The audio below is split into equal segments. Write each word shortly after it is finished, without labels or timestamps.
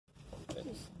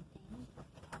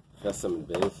Chesam and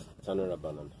Bais, Tana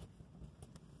Rabbanan.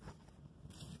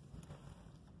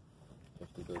 You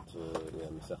have to go to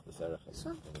Masechtas Erachin. It's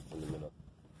in the middle.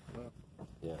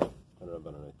 Yeah, Tana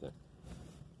Rabbanan right there.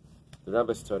 The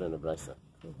rabbis taught in a Braisa.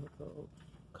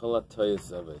 Kol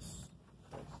hatoyes zavos.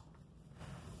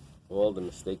 All the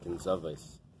mistaken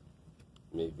zavos.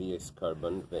 Mevies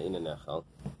carbon ve'ina nechal.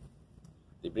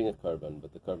 They bring a carbon,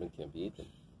 but the carbon can't be eaten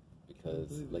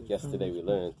because, like yesterday, we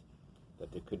learned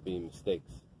that there could be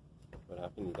mistakes. What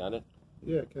happened? You got it?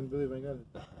 Yeah, I can't believe I got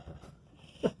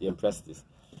it. You impressed us.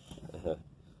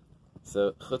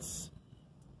 So chutz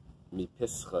mi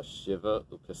pischa shiva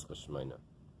u pischa shmeina,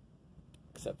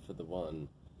 except for the one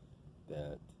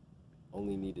that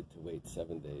only needed to wait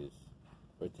 7 days,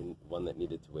 or one that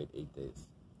needed to wait 8 days.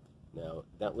 Now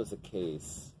that was a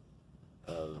case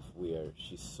of where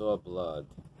she saw blood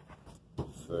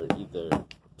for either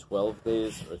 12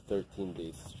 days or 13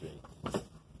 days straight.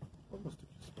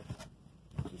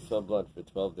 She saw blood for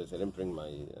 12 days. I didn't bring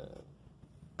my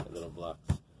little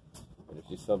blocks. But if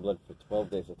you saw blood for 12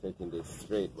 days or 13 days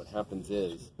straight, what happens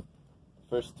is, the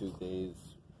first 2 days,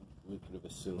 we could have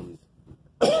assumed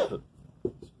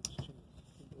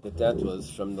that was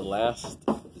from the last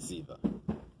Ziva,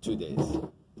 2 days.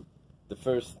 The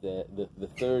first day, the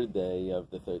third day of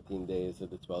the 13 days or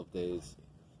the 12 days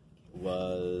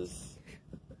was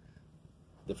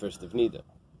the first of Nida.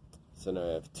 So now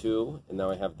I have 2, and now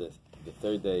I have the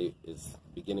third day is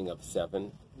beginning of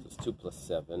 7. So it's 2 plus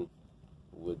 7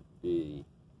 would be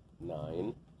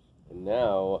 9. And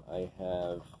now I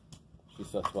have, she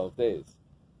saw 12 days.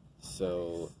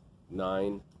 So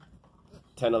 9,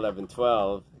 10, 11,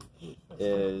 12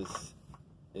 is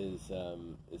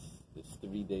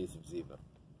 3 days of Ziva.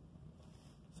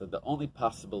 So the only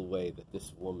possible way that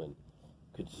this woman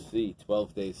could see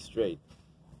 12 days straight,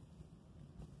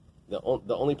 the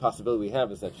only possibility we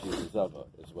have is that she's a Zava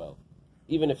as well.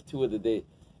 Even if 2 of the days,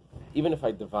 even if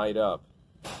I divide up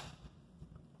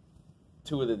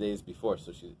 2 of the days before,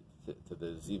 so she to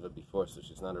the Ziva before, so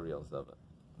she's not a real Zava.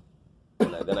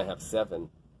 And then I have 7,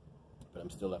 but I'm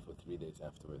still left with 3 days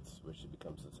afterwards, where she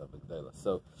becomes a Zava G'dayla.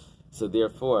 So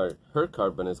therefore, her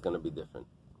carbon is going to be different.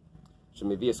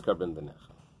 Shemevias carbon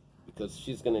benechal, because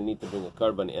she's going to need to bring a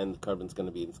carbon, and the carbon's going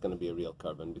to be a real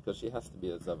carbon, because she has to be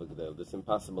a Zava G'dayla. It's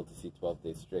impossible to see 12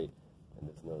 days straight, and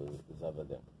there's no Zava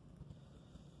there.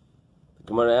 The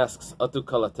Gemara asks, Atu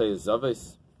kalatei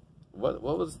Zaves? What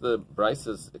was the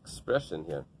Baisa's expression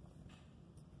here?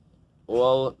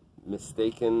 All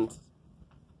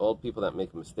people that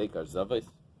make a mistake are Zaves.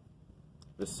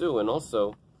 Vesu, and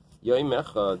also, Yomi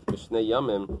echad b'shnei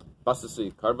yamim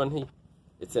basasui karbanhi.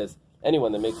 It says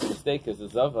anyone that makes a mistake is a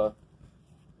zava,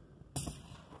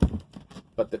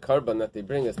 but the carbon that they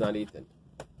bring is not eaten.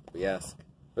 We ask,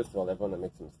 first of all, everyone that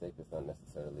makes a mistake is not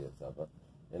necessarily a zava,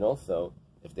 and also,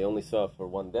 if they only saw it for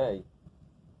 1 day,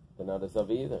 they're not a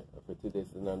zava either. Or for 2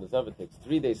 days, they're not a zava. It takes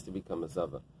 3 days to become a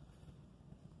zava.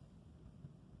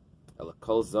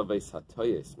 Kol zaves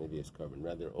hatoyes, maybe it's carbon.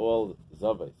 Rather, all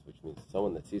zaves, which means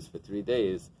someone that sees for 3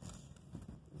 days,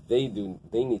 they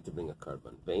need to bring a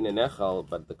carbon. Ve'ina nechal,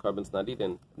 but the carbon's not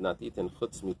eaten.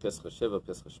 Chutz mi pescha shiva,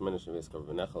 pescha shmena sheves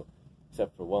carbon nechal,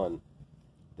 except for one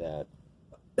that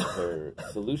her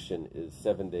solution is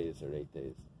 7 days or 8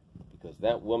 days, because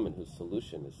that woman whose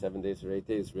solution is 7 days or 8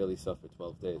 days really suffered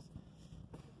 12 days.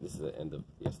 This is the end of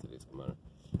yesterday's Gemara,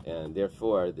 and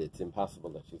therefore it's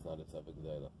impossible that she's not a Zava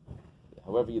G'dayla.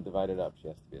 However you divide it up, she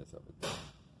has to be a Zava G'dayla.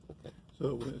 Okay.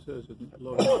 So when it says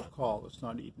low net call, it's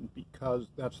not eaten because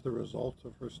that's the result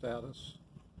of her status,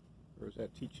 or is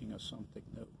that teaching us something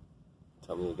new?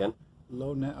 Tell me again.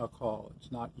 Low net call,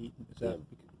 it's not eaten. Is that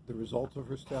the result of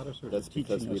her status, or that's is it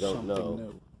teaching us something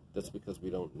new? That's because we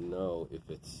don't know if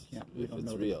it's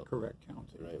know real. The correct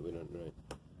counting. Right. We don't. Right.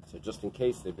 So just in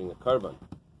case they bring a carbon,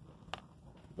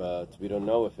 but we don't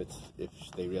know if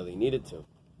they really needed to.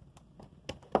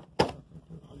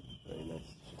 Very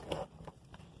nice.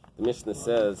 The Mishnah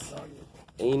says,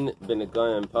 "Ein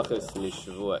benegayim pachas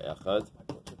mishavua echad."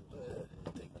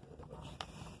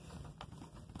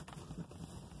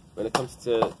 When it comes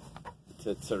to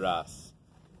tzaras,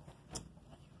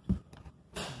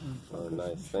 oh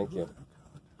nice, thank you.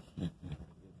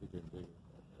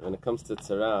 When it comes to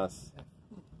tzaras,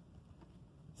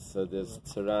 so there's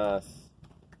tzaras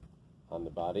on the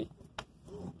body,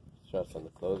 tzaras on the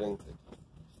clothing,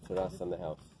 tzaras on the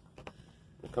house.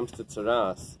 When it comes to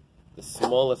tzaras, the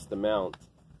smallest amount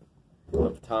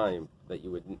of time that you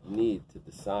would need to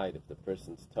decide if the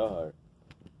person's tahar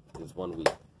is 1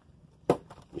 week.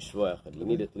 You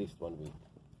need at least 1 week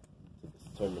to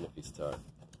determine if he's tahar.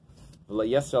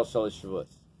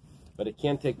 But it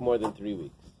can't take more than 3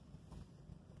 weeks.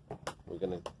 We're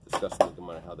going to discuss in the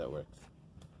Gemara how that works.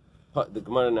 The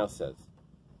Gemara now says,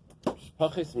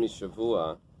 Pachis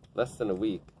mishavua, less than a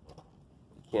week,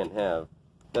 you can't have,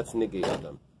 that's nigei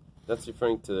adam. That's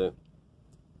referring to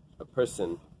a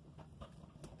person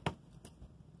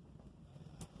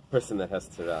that has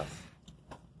tzaras.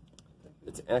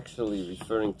 It's actually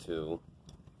referring to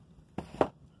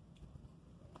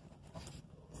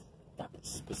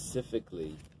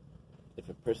specifically if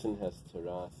a person has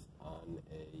tzaras on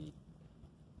a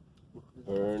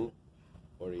burn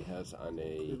or he has on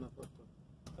a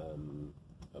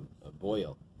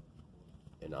boil,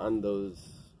 and on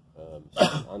those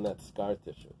on that scar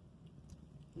tissue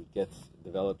he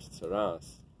develops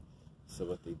tzaras. So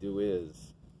what they do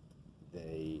is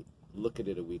they look at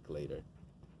it a week later.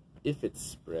 If it's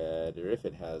spread or if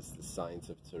it has the signs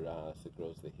of tzaras, it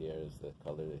grows the hairs, the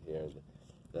color of the hair,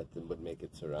 that would make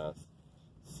it tzaras.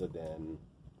 So then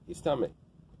he's tummy.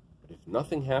 But if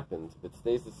nothing happens, if it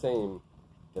stays the same,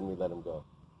 then we let him go.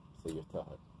 So you're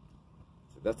tahar.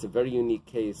 So that's a very unique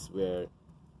case where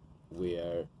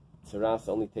tzaras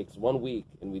only takes 1 week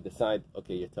and we decide,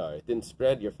 okay, you're tahar. It didn't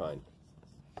spread, you're fine.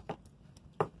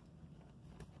 To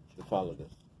follow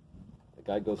this. The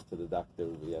guy goes to the doctor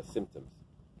when he has symptoms.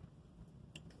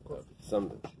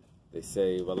 They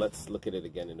say, well, let's look at it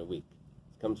again in a week.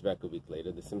 He comes back a week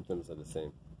later, the symptoms are the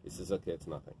same. He says, okay, it's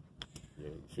nothing.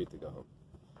 You're free to go home.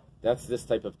 That's this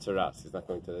type of tzaras. He's not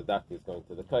going to the doctor, he's going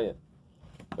to the kohen.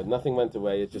 But nothing went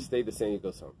away, it just stayed the same, he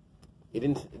goes home.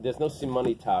 There's no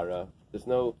simani tara, there's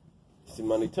no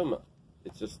simani tuma.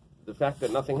 It's just the fact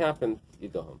that nothing happened, you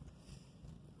go home.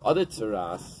 Other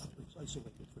tzaras...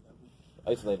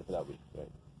 Isolated for that week,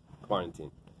 right?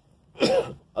 Quarantine.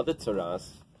 Other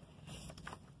tzaras,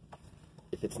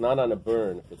 if it's not on a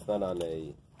burn, if it's not on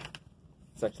a...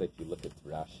 It's actually, if you look at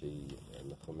Rashi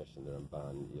and the Chumash and the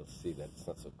Ramban, you'll see that it's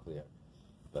not so clear.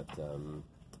 But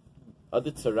other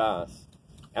tzaras,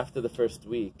 after the first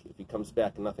week, if he comes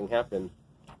back and nothing happened,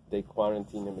 they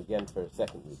quarantine him again for a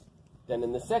second week. Then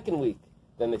in the second week,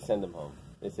 then they send him home.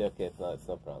 They say, okay, it's no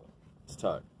problem. It's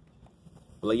tar.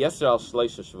 But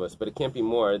it can't be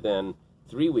more than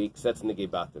 3 weeks. That's nigei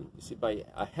batim. You see, by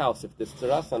a house, if there's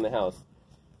tzaras on the house,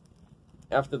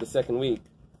 after the second week,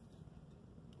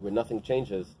 where nothing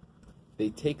changes, they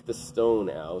take the stone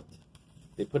out,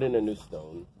 they put in a new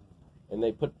stone, and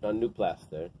they put on new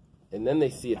plaster, and then they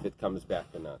see if it comes back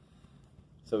or not.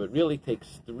 So it really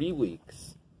takes 3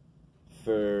 weeks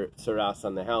for tzaras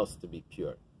on the house to be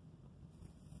pure.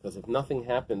 Because if nothing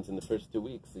happens in the first 2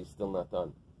 weeks, he's still not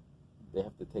done. They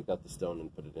have to take out the stone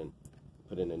and put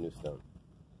in a new stone.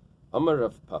 Amar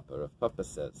Rav Papa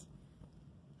says,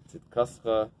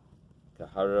 Tzidkascha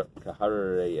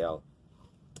kahara,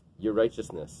 your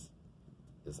righteousness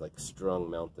is like strong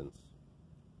mountains.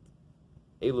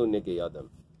 Elu nigei adam.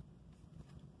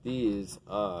 These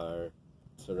are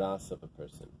tzaras of a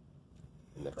person.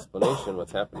 An explanation,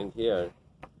 what's happening here,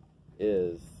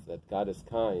 is that God is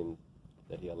kind,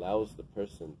 that He allows the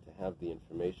person to have the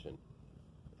information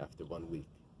after 1 week.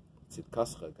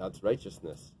 Tzidkascha, God's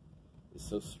righteousness, is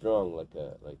so strong, like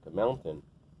a mountain,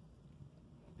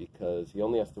 because He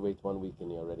only has to wait 1 week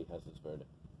and He already has His verdict.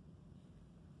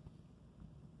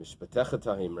 Mishpatecha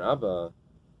tahim rabba,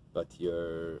 but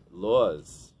your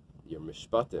laws, your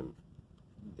mishpatim,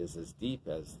 is as deep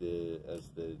as the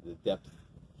depth,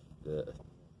 the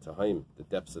tahim, the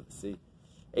depths of the sea.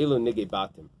 Elu nigei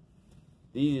batim.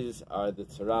 These are the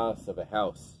tzaras of a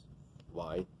house.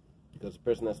 Why? Because a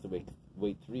person has to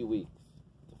wait 3 weeks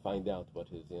to find out what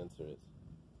his answer is.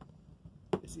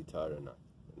 Is he tar or not?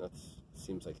 And that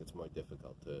seems like it's more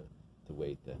difficult to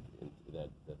wait that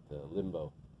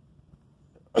limbo.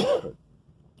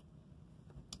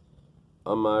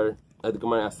 Amar, the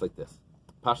Gemara asks like this: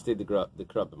 Pashte the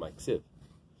krab my ksiv.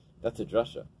 That's a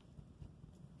drasha.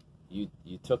 You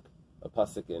took a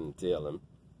pasuk in Tehillim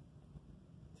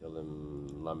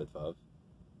Lamed Vav,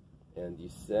 and you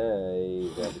say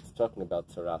that it's talking about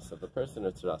tzaras of a person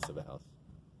or tzaras of a house.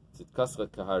 Tzidkascha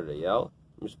kahar reyel,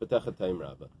 mishpatecha taim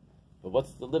rabba. But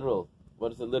what's the literal? What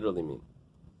does it literally mean?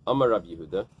 Amar Rabbi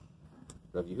Yehuda.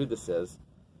 Rabbi Yehuda says,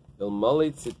 Il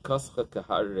mali tzidkascha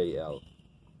kahar reyel.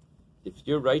 If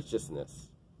your righteousness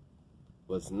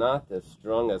was not as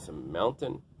strong as a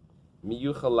mountain, mi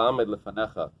yuchal lamed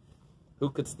lefanecha. Who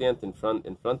could stand in front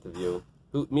of you?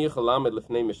 Who mi yuchal lamed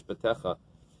lefnei mishpatecha?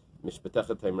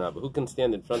 Mishpatecha taim rabba. Who can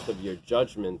stand in front of your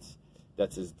judgments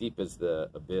that's as deep as the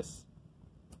abyss,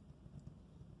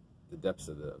 the depths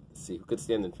of the sea? Who could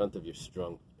stand in front of your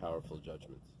strong, powerful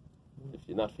judgments, if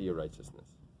you're not for your righteousness?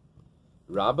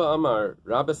 Rabba Amar,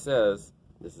 Rabba says,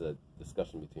 this is a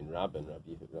discussion between Rabba and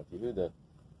Rabbi Yehuda.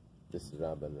 This is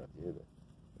Rabba and Rabbi Yehuda.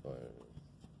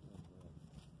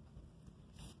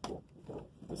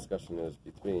 Discussion is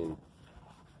between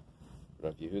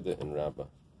Rav Yehuda and Rabbi.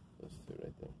 Those two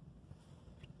right there.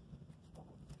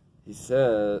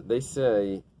 They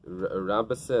say,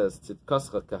 Rabbi says,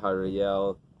 Tzidkoscha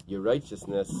kahariel, your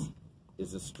righteousness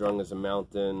is as strong as a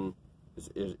mountain,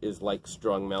 is like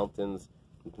strong mountains,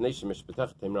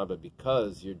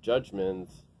 because your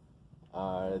judgments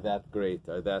are that great,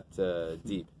 are that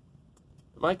deep.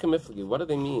 What do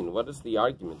they mean? What is the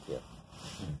argument here?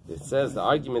 It says the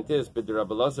argument is Rabbi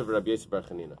Elazar and Rabbi Yosef bar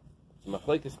Chanina. It's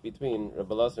machlokes between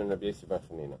Rabbi Elazar and Rabbi Yosef bar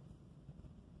Chanina.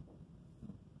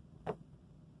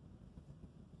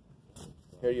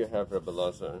 Here you have Rabbi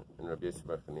Elazar and Rabbi Yosef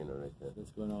bar Chanina right there.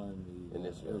 What's going on in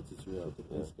Israel?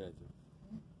 These guys are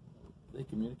they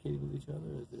communicating with each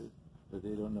other? Or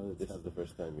they don't know that this is the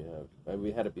first time you have.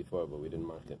 We had it before, but we didn't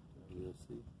mark it. We'll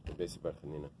see. Rabbi Yosef bar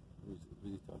Chanina. Who's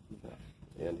he talking about?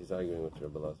 And he's arguing with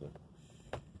Rabbi Elazar.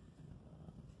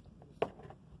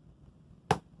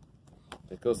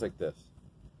 It goes like this.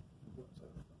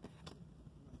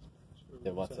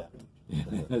 Yeah, WhatsApp.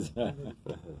 That's right.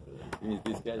 You mean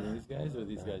these guys and these guys, or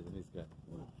these guys and these guys?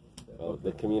 Well,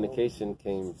 the communication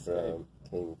came from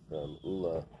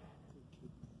Ula.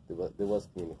 There was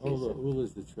communication. Ula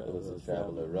is the traveler. It was a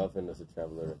traveler. Ravin is a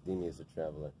traveler. Ravdimi is a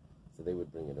traveler. So they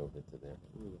would bring it over to there.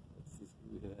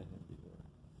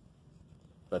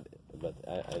 But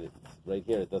right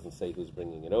here it doesn't say who's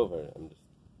bringing it over. I'm just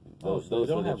those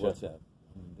don't have WhatsApp.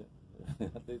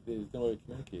 There's no way of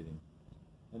communicating,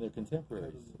 and they're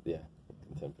contemporaries. Yeah,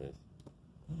 contemporaries.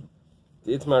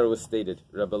 The Itmar was stated,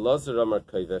 Rabbi Elazar Amar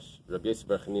Kodesh, Rabbi Yosef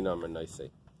bar Chanina Amar Naisei.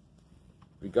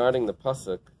 Regarding the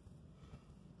pasuk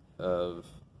of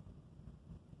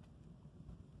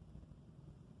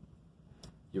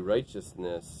your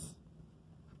righteousness,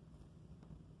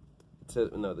 it says,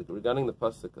 regarding the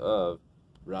pasuk of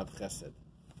Rav Chesed,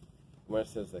 Gemara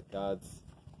says that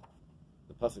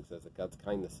the pasuk says that God's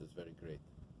kindness is very great.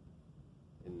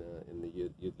 In the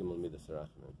Yud Gimel Midas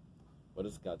Rachman, what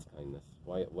is God's kindness?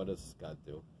 What does God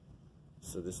do?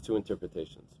 So there's two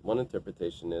interpretations. One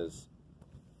interpretation is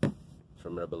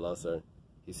from Rabbi Elazar.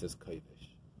 He says kovish.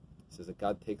 He says that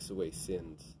God takes away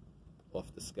sins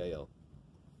off the scale,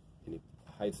 and He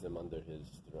hides them under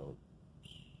His throne.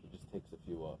 He just takes a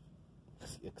few off,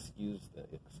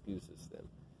 excuses them,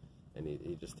 and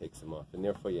He just takes them off. And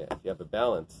therefore, if you have a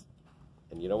balance,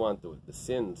 and you don't want the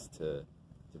sins to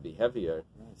be heavier,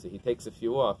 so He takes a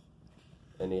few off,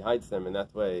 and He hides them, and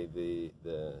that way the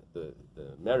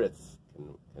merits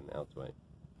can outweigh.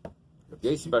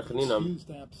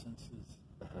 Excused absences.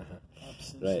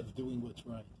 Absence right. of doing what's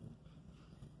right.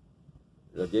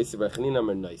 Rabbi Yosef bar Chanina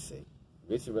Amar Naisei. Rabbi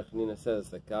Yosef bar Chanina says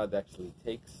that God actually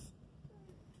takes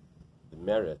the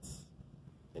merits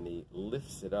and He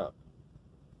lifts it up.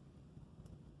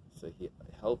 So He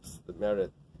helps the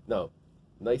merit. No,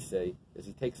 Naisei is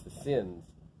He takes the sins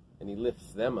and He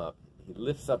lifts them up. He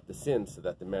lifts up the sins so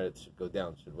that the merits should go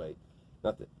down, should weigh.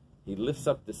 Not that He lifts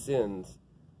up the sins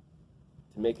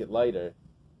to make it lighter,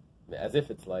 as if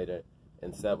it's lighter,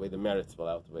 and so that way the merits will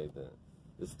outweigh the.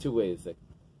 There's two ways. Like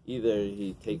either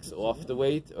He takes off the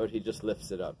weight, or He just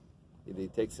lifts it up. Either He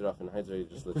takes it off and hides, or He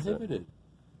just lifts it up. Prohibited.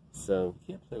 So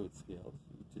you can't play with scales.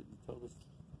 You told us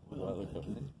a while ago.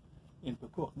 In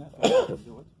Pekuch Nefesh,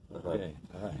 do it. Okay,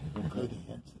 all right. Good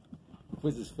answer. He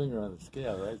puts his finger on the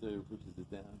scale, right? So he pushes it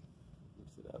down,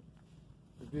 lifts it up.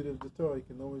 The beauty of the Torah, you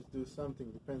can always do something.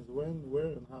 Depends when, where,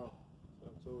 and how. So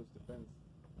it always depends.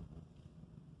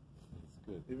 That's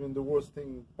good. Even the worst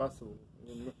thing possible,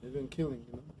 even killing,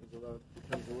 is allowed.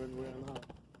 Depends on when, where, and how.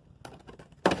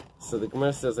 So the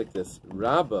Gemara says like this: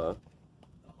 Rabba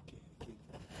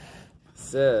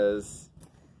says,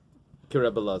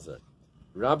 Rabbi Elazar.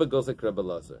 Rabba goes like Rabbi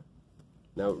Elazar.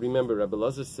 Now remember, Rabbi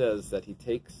Elazar says that he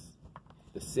takes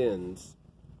the sins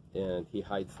and he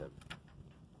hides them.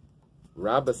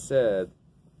 Rabba said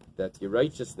that your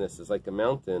righteousness is like a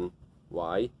mountain.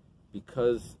 Why?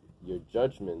 Because your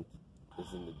judgment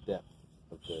is in the depth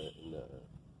of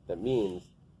that means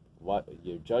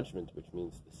your judgment, which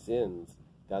means the sins,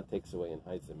 God takes away and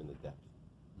hides them in the depth.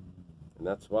 And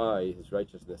that's why His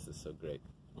righteousness is so great.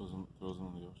 Throws them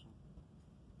in the ocean.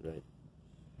 Right.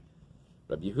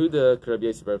 Rabbi Yehuda, Rabbi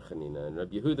Yosef bar Chanina, and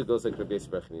Rabbi Yehuda goes like Rabbi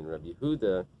Yosef bar Chanina. Rabbi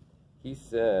Yehuda, he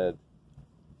said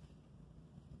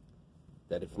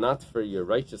that if not for your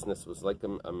righteousness was like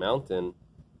a mountain,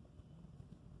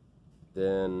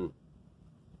 then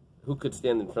who could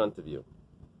stand in front of you?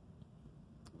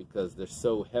 Because they're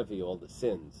so heavy, all the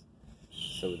sins.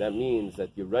 So that means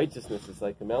that your righteousness is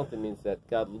like a mountain, means that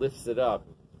God lifts it up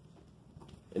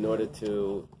in order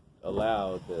to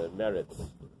allow the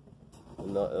merits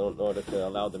in order to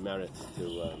allow the merits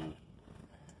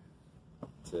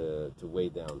to weigh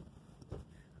down.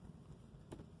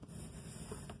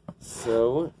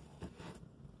 So,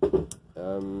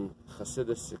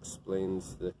 Chassidus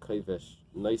explains the kovesh,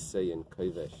 noisei and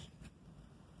kovesh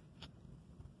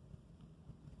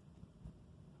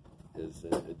is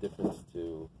a difference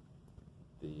to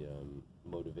the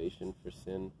motivation for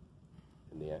sin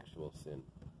and the actual sin.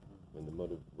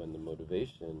 When the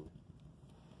motivation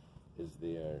is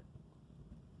there,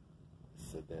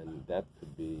 so then that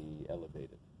could be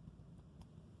elevated.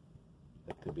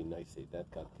 That could be noisei, that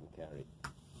God can carry.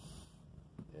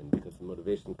 And because the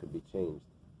motivation could be changed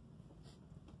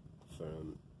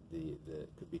from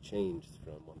could be changed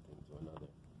from one thing to another.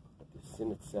 But the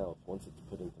sin itself, once it's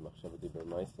put into machshava dibur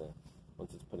ma'aseh,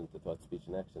 once it's put into thought, speech,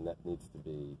 and action, that needs to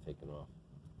be taken off.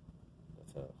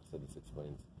 That's how Chassidus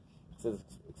explains.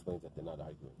 Chassidus explains that they're not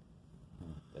arguing.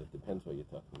 That it depends what you're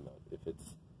talking about. If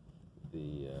it's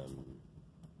the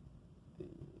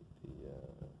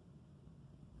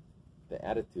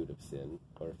attitude of sin,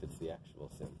 or if it's the actual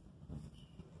sin.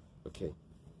 Okay.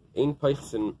 Ein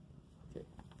peichsen. Okay,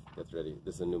 get ready.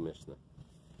 This is a new Mishnah.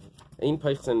 Ein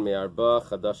peichsen me'arba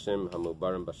chadashim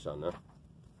hamubarim bashana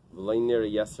v'lei nir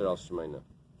yaser al shemaina.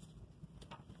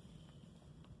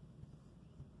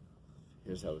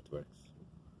 Here's how it works.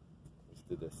 Let's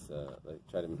do this.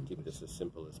 Try to keep this as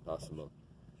simple as possible.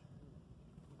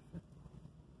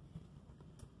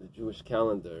 The Jewish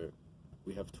calendar,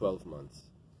 we have 12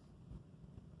 months.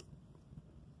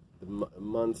 The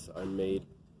months are made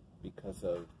because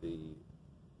of the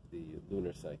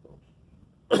lunar cycle.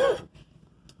 The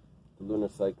lunar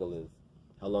cycle is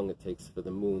how long it takes for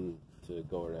the moon to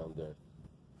go around Earth.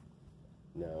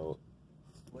 Now,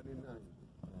 29.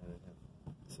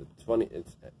 So it's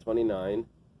 29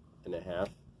 and a half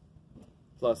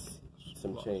plus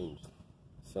some change,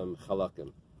 some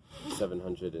halakim.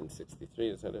 763,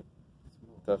 is that it?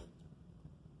 Tough.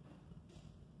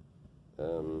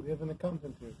 We have an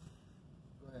accountant here.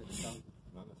 Go ahead, accountant.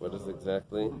 What is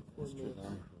exactly? 4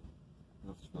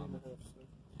 minutes.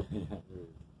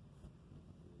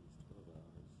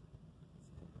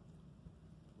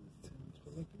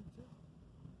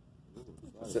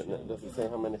 Does it say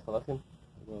how many halakim?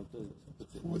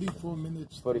 44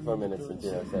 minutes. 44 minutes and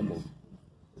 0 seconds.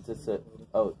 It's just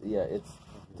it's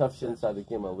Tufshin Sadi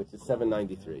Gimel, which is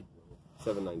 793.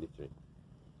 793.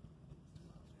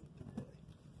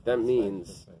 That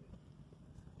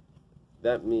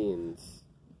means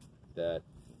that,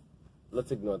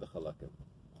 let's ignore the halakim.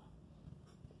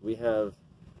 We have,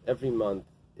 every month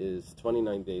is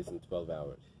 29 days and 12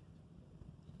 hours.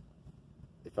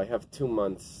 If I have 2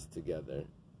 months together,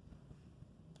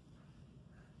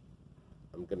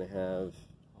 I'm going to have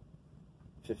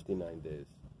 59 days.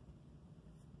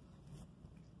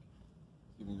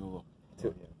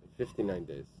 59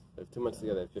 days. I have 2 months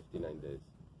together, I have 59 days.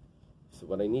 So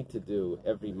what I need to do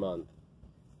every month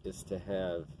is to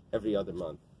have, every other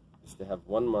month, is to have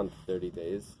 1 month 30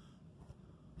 days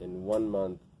and 1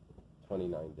 month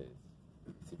 29 days.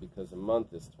 See, because a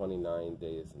month is 29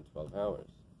 days and 12 hours.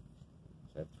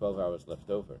 So I have 12 hours left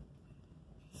over.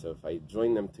 So if I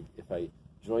join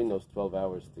those 12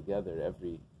 hours together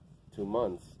every 2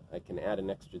 months, I can add an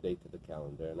extra day to the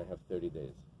calendar and I have 30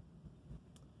 days.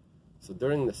 So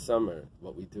during the summer,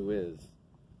 what we do is,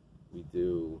 we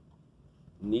do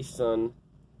Nisan,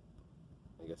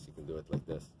 I guess you can do it like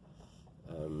this.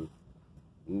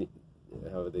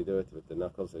 How would they do it? With the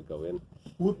knuckles that go in?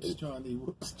 Whoops, Johnny.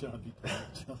 Whoops, Johnny.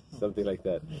 Something like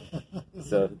that.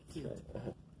 So,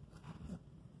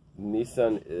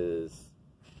 Nisan is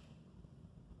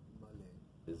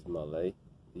Malay.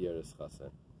 The year is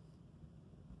Chassan.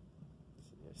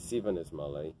 Sivan is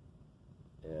Malay.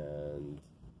 And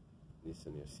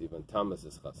Nisan is Sivan. Tammuz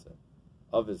is Chassan.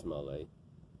 Av is Malay.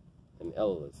 And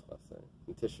El is Chassan.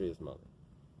 And Tishri is Malay.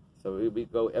 So we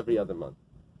go every other month.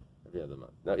 Every other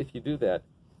month. Now, if you do that,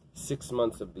 6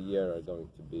 months of the year are going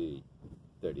to be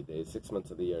 30 days. 6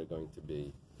 months of the year are going to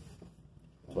be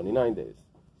 29 days.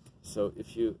 So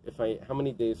how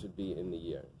many days would be in the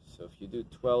year? So if you do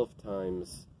 12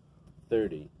 times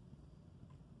 30,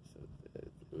 so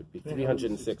it would be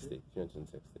 360.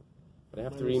 360. But I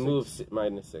have to remove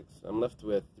minus 6. I'm left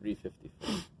with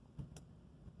 354.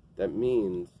 That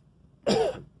means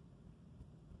that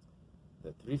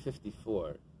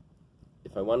 354,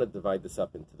 if I want to divide this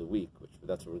up into the week, which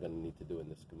that's what we're going to need to do in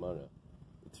this Gemara,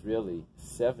 it's really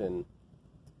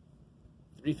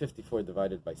 354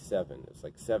 divided by 7. It's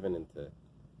like 7 into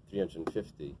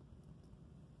 350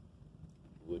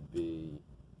 would be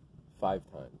 5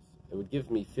 times. It would give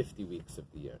me 50 weeks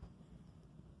of the year.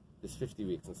 There's 50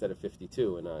 weeks instead of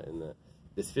 52 in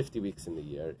there's 50 weeks in the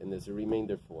year, and there's a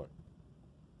remainder 4.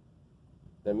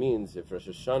 That means if Rosh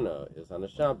Hashanah is on a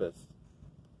Shabbos,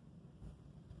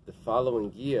 the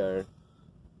following year,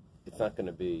 it's not going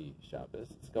to be Shabbos.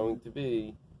 It's going to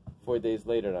be 4 days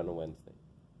later on a Wednesday.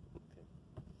 Okay.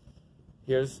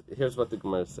 Here's what the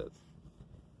Gemara says.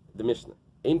 The Mishnah.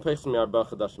 You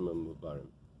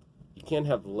can't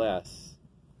have less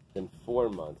than 4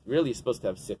 months. Really, you're supposed to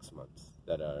have 6 months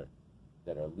that are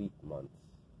leap months.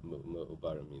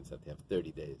 Mu'ubarim means that they have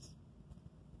 30 days.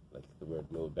 Like the word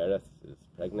mu'ubaret is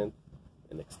pregnant,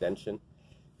 an extension.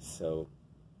 So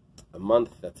a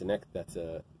month this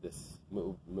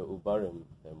mu'ubarim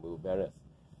and mu'ubaret,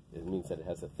 it means that it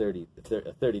has a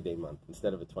 30-day month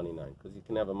instead of a 29. Because you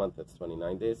can have a month that's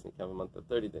 29 days, and you can have a month that's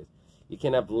 30 days. You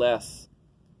can't have less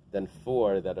than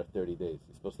 4 that are 30 days.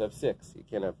 You're supposed to have 6. You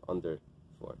can't have under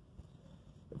 4.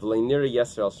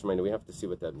 We have to see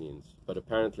what that means. But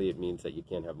apparently it means that you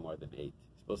can't have more than 8. You're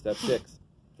supposed to have 6. You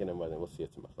can't have more than, we'll see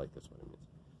it's like this what it means.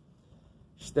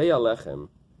 Shtei alechem,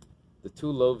 the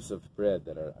 2 loaves of bread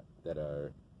that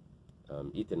are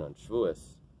eaten on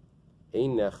Shavuos,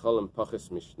 ein nechalim pachas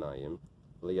mishnayim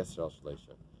leyesral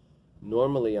shleisha.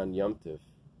 Normally on Yom Tov,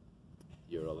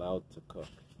 you're allowed to cook.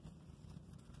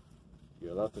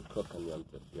 You're allowed to cook on Yom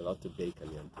Tov. You're allowed to bake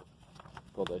on Yom Tov.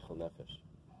 It's called Eichel Nefesh.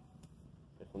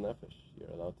 Eichel Nefesh.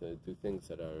 You're allowed to do things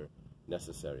that are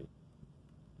necessary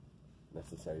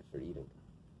for eating,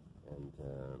 and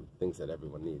things that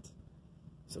everyone needs.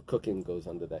 So cooking goes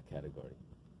under that category.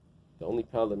 The only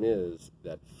problem is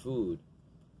that food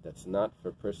that's not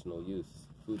for personal use,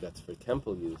 food that's for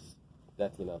temple use,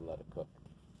 that you're not allowed to cook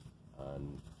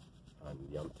on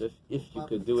Yom Tov, if you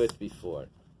could do it before.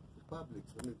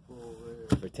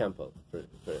 For temple,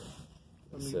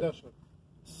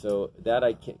 so that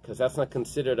I can't, because that's not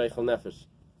considered eichel nefesh.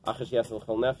 Achash yasel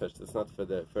eichel nefesh. That's not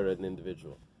for an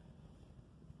individual.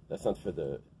 That's not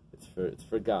for it's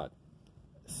for God.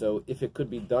 So if it could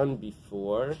be done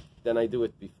before, then I do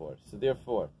it before. So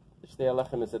therefore, the shtei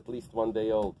alechem is at least 1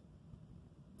 day old.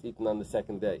 It's eaten on the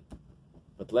 2nd day.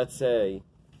 But let's say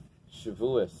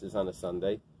Shavuos is on a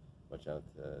Sunday. Watch out,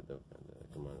 the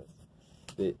Gemara.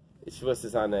 Shavuos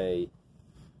is on a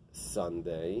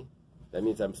Sunday. That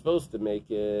means I'm supposed to make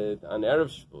it on Erev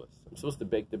Shavuos. I'm supposed to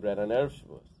bake the bread on Erev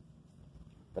Shavuos.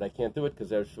 But I can't do it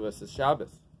because Erev Shavuos is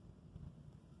Shabbos.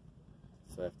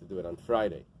 So I have to do it on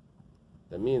Friday.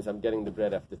 That means I'm getting the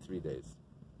bread after 3 days.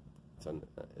 It's on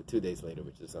 2 days later,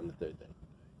 which is on the 3rd day.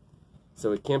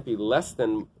 So it can't be less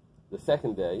than the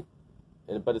 2nd day,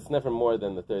 but it's never more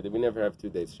than the 3rd day. We never have 2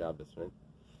 days Shabbos, right?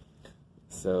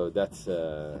 So that's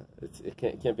it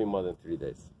can't be more than 3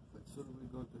 days. But soon we're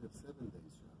going to have 7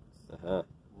 days Shabbos.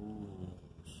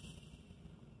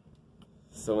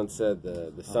 Someone said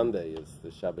the Sunday is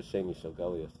the Shabbos Sheni Shel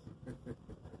Galias.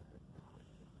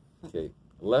 Okay,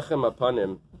 lechem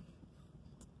apanim,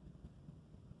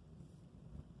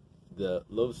 the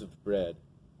loaves of bread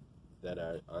that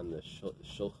are on the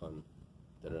shulchan,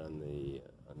 that are on the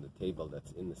table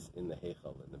that's in the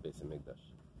heichal in the Beis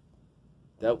Hamikdash.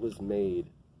 That was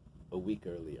made a week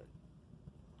earlier.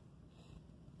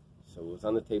 So it was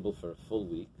on the table for a full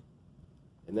week,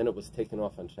 and then it was taken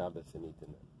off on Shabbos and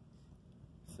eaten.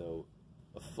 So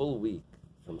a full week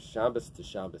from Shabbos to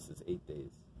Shabbos is 8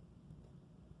 days.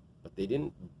 But they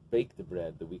didn't bake the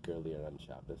bread the week earlier on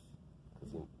Shabbos,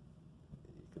 because you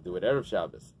could do it Erev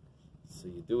Shabbos. So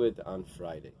you do it on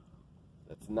Friday.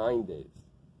 That's 9 days.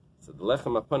 So the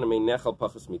lechem apanim ein nechal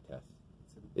pachas mites.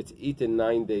 It's eaten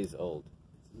 9 days old.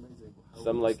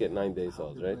 Some like it 9 days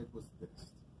old, right?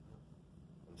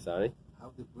 I'm sorry?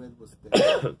 How the bread was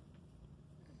tasted.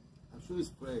 I'm sure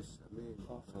it's fresh. I mean,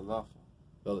 falafel.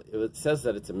 Well, it says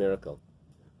that it's a miracle.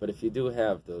 But if you do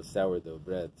have those sourdough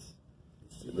breads,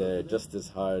 they're just as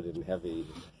hard and heavy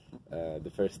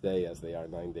the first day as they are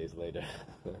 9 days later.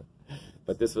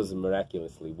 But this was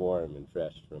miraculously warm and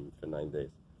fresh for 9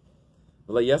 days.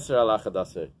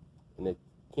 And it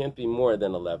can't be more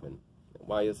than 11.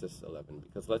 Why is this 11?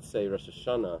 Because let's say Rosh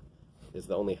Hashanah is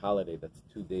the only holiday that's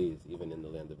 2 days, even in the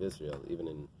land of Israel.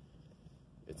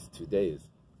 It's 2 days.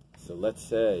 So let's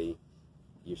say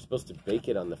you're supposed to bake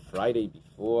it on the Friday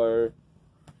before,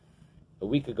 a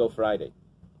week ago Friday,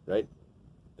 right?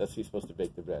 That's when you're supposed to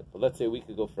bake the bread. But let's say a week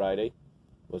ago Friday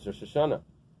was Rosh Hashanah.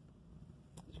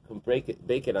 You can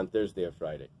bake it on Thursday or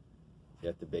Friday. You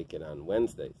have to bake it on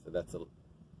Wednesday. So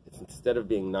it's instead of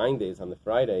being 9 days on the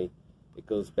Friday, it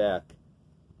goes back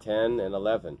 10 and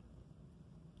 11.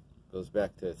 It goes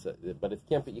back to, but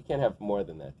you can't have more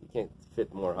than that. You can't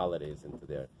fit more holidays into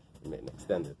there and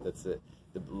extend it. That's the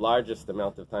largest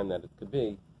amount of time that it could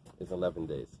be is 11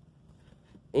 days.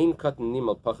 Ein katan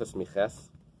nimal pachas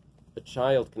miches. a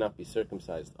child cannot be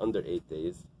circumcised under 8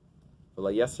 days,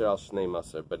 but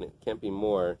it can't be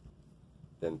more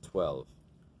than 12.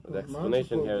 The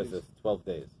explanation here is 12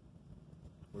 days.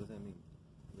 What does that mean?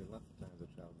 There are lots of times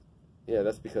a child. Yeah,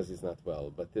 that's because he's not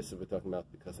 12, but this is we're talking about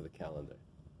because of the calendar.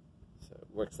 So it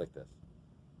works like this.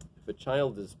 If a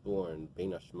child is born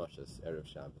Bein Hashmashas Erev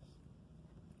Shabbos,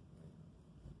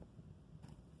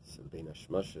 so Bein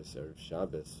Hashmashas Erev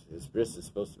Shabbos, his bris is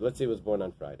supposed to, let's say he was born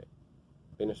on Friday.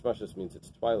 Bein Hashmashas means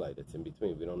it's twilight, it's in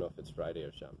between. We don't know if it's Friday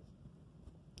or Shabbos.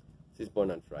 So he's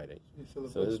born on Friday.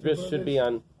 So his bris should be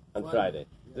on Friday.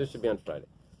 This should be on Friday.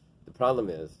 The problem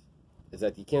is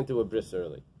that you can't do a bris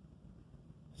early.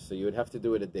 So you would have to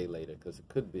do it a day later, because it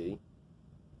could be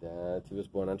that he was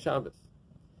born on Shabbos.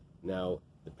 Now,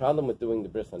 the problem with doing the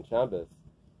bris on Shabbos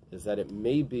is that it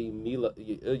may be Mila.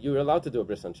 You're allowed to do a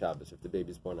bris on Shabbos if the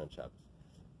baby's born on Shabbos.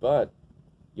 But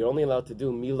you're only allowed to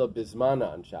do Mila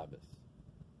Bismana on Shabbos.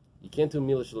 You can't do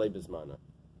Mila Shalei Bismana.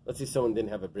 Let's say someone didn't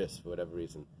have a bris for whatever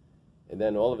reason. And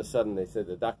then all of a sudden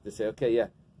the doctor say, okay, yeah,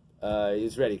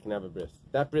 he's ready, he can have a bris.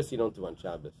 That bris you don't do on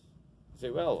Shabbos. You say,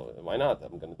 well, why not?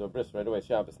 I'm going to do a bris right away,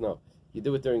 Shabbos. No, you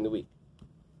do it during the week.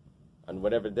 On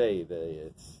whatever day,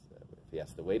 if he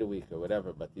has to wait a week or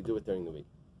whatever, but you do it during the week.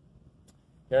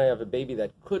 Here I have a baby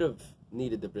that could have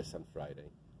needed the bris on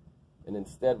Friday, and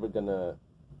instead we're going to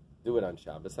do it on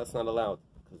Shabbos. That's not allowed,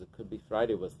 because it could be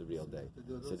Friday was the real day.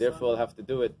 So therefore we'll have to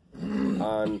do it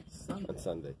on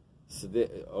Sunday. So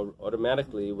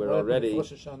automatically we're already...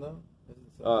 Rosh Hashanah? Is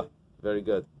it Sunday? Very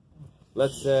good.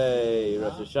 Let's say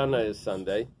Rosh Hashanah is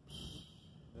Sunday.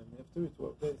 And you have to do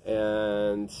 12 days.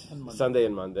 And Sunday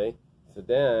and Monday. So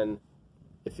then,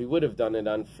 if he would have done it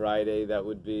on Friday, that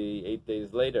would be 8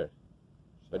 days later.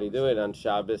 But he do it on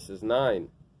Shabbos is 9.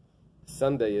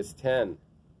 Sunday is 10.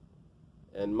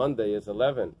 And Monday is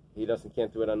 11. He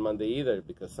can't do it on Monday either,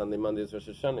 because Sunday, Monday is Rosh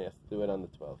Hashanah. He has to do it on the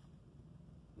 12th.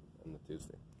 On the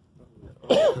Tuesday.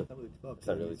 It's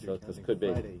not really 12, because it could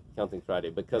be counting Friday,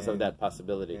 because of that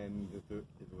possibility. And if it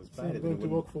was So Friday, I'm then going to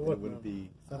work for what it wouldn't now? be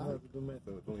I Sunday. have to do math.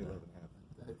 So it's only 11 and a half.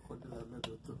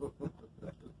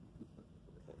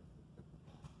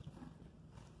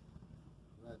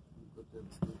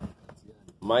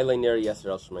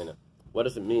 What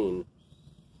does it mean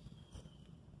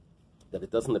that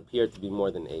it doesn't appear to be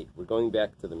more than 8? We're going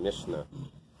back to the Mishnah.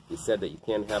 He said that you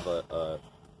can't have a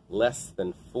less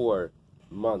than 4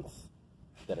 months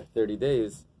that are 30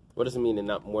 days. What does it mean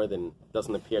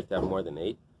doesn't appear to have more than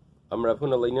 8? Rav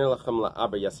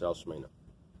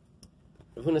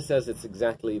Huna says it's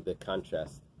exactly the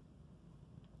contrast.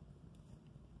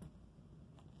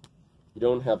 You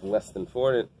don't have less than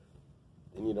 4,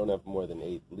 and you don't have more than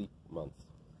 8 leap months,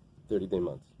 30-day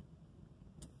months.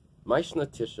 Maishna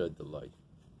Tisha Delay.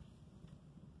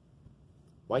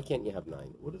 Why can't you have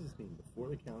 9? What does this mean? Before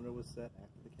the calendar was set,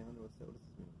 after the calendar was set? What does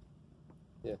this mean?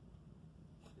 Yeah.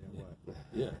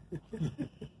 Yeah.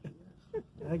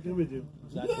 I agree with you.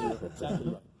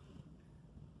 Exactly right.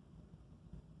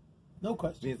 No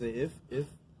question. Means that if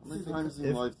How many times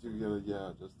in life do you get a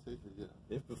yeah? Just take a yeah.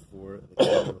 if before the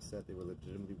calendar was set, they were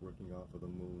legitimately working off of the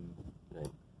moon. Right.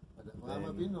 But Avraham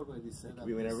Avinu already set up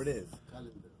whenever it his is.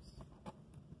 calendars.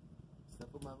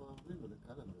 Except for Avraham Avinu, the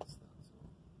calendar starts.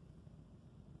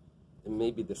 It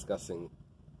may be discussing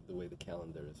the way the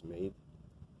calendar is made.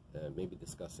 Maybe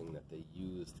discussing that they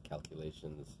used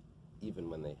calculations even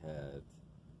when they had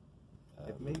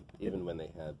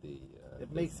the.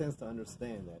 It makes sense to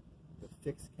understand that the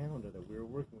fixed calendar that we're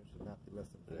working with should not be less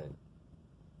than 4. Right.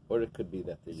 Or it could be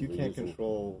that they You were can't using,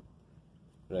 control.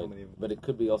 right. how many- But it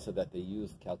could be also that they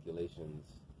used calculations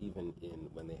even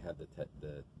when they had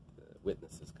the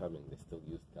witnesses coming. They still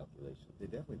used calculations. They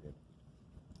definitely did.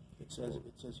 It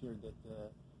says here that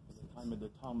at the time of the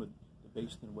Talmud, the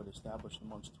Bais Din would establish the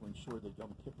months to ensure that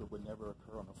Yom Kippur would never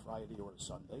occur on a Friday or a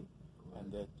Sunday,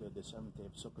 and that the 7th day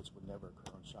of Sukkot would never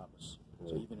occur on Shabbos. So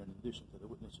Right. even in addition to the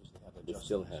witnesses, they had They adjustments.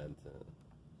 still had.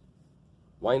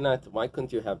 Why not? Why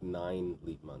couldn't you have 9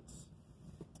 leap months?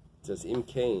 It says Im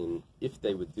Kain, if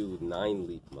they would do 9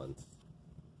 leap months,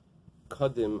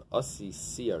 Kadim Asi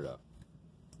Sierra,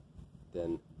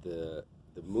 then the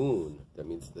moon, that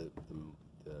means the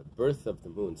birth of the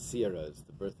moon, Sierra is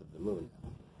the birth of the moon,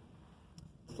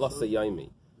 plus a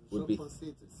Yomi, would be...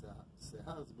 Parsit, it's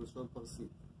Sehar is B'Shon Parsit.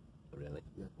 Really?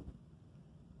 Yeah.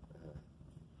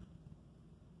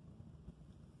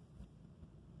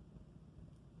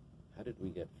 How did we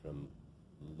get from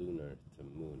lunar to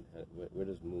moon? Where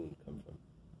does moon come from?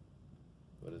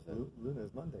 What is that? Luna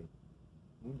is Monday.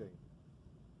 Moon day.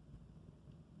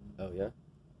 Oh, yeah?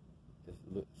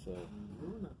 So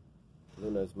Luna.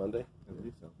 Luna is Monday? I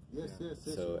believe so. Yes, Yeah. yes,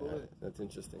 yes. So you're correct. that's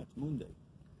interesting. That's Moon Day.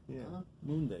 Yeah. Huh?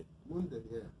 Moon Day. Monday,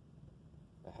 yeah.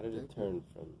 How did it turn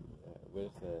from?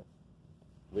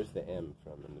 Where's the M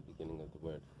from in the beginning of the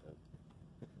word?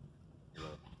 I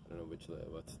don't know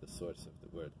what's the source of the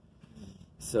word.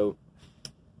 So,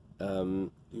 They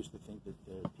used to think that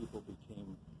people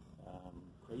became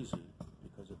crazy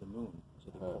because of the moon,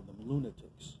 so they called them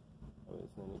lunatics. oh,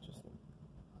 isn't that interesting?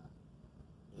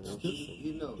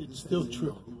 It's still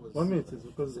true. One minute is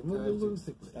because the moon will lose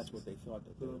it. That's what they thought,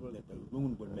 that the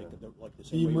moon would make it like the The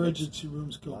same way. emergency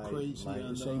rooms go crazy.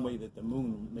 The same way that the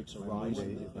moon makes a rise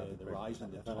in the rise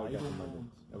in the tide.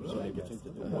 So they would think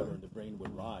that the water in the brain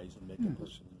would rise and make a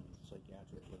person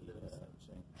psychiatrically insane.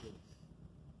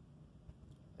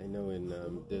 I know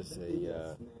there's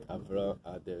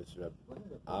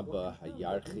Abba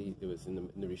Hayarchi. There was in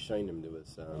the Rishonim. There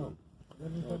was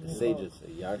the sages.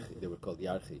 Yarchi. They were called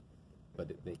Yarchi,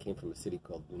 but they came from a city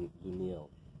called Luniel.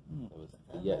 That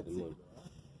was the moon.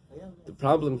 The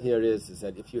problem here is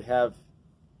that if you have,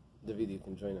 David, you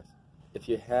can join us. If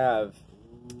you have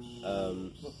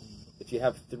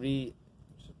three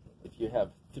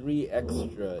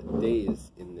extra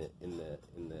days in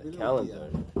the calendar.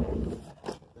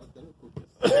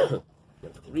 You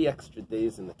have 3 extra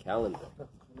days in the calendar.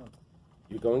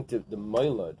 You're going to the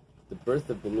Moilad, the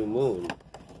birth of the new moon,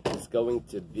 is going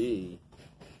to be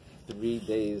 3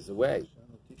 days away.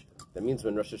 That means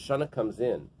when Rosh Hashanah comes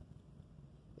in,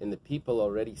 and the people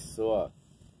already saw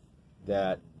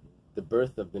that the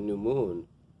birth of the new moon,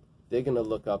 they're going to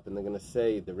look up and they're going to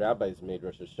say the rabbis made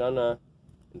Rosh Hashanah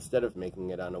instead of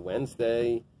making it on a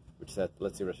Wednesday, which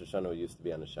let's say Rosh Hashanah used to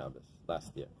be on a Shabbos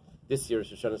last year. This year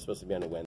Rosh Hashanah is supposed to be on a Wednesday.